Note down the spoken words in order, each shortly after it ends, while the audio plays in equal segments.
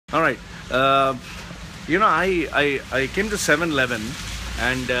All right. I came to 7-Eleven,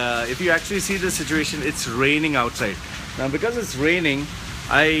 and if you actually see the situation, it's raining outside. Now, because it's raining,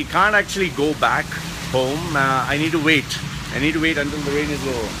 I can't actually go back home. I need to wait. I need to wait until the rain is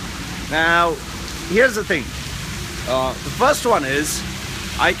over. Now, here's the thing. The first one is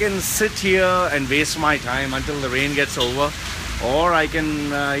I can sit here and waste my time until the rain gets over, or I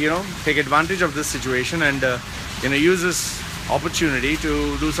can, take advantage of this situation and, use this opportunity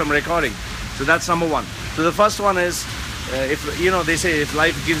to do some recording. So that's number one. So the first one is, they say if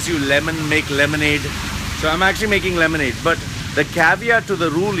life gives you lemon, make lemonade. So I'm actually making lemonade. But the caveat to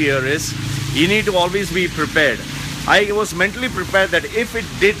the rule here is you need to always be prepared. I was mentally prepared that if it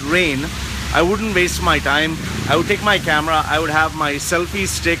did rain, I wouldn't waste my time. I would take my camera, I would have my selfie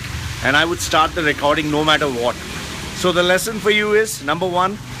stick, and I would start the recording no matter what. So the lesson for you is, number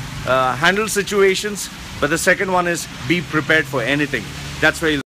one, handle situations. But the second one is be prepared for anything. That's where you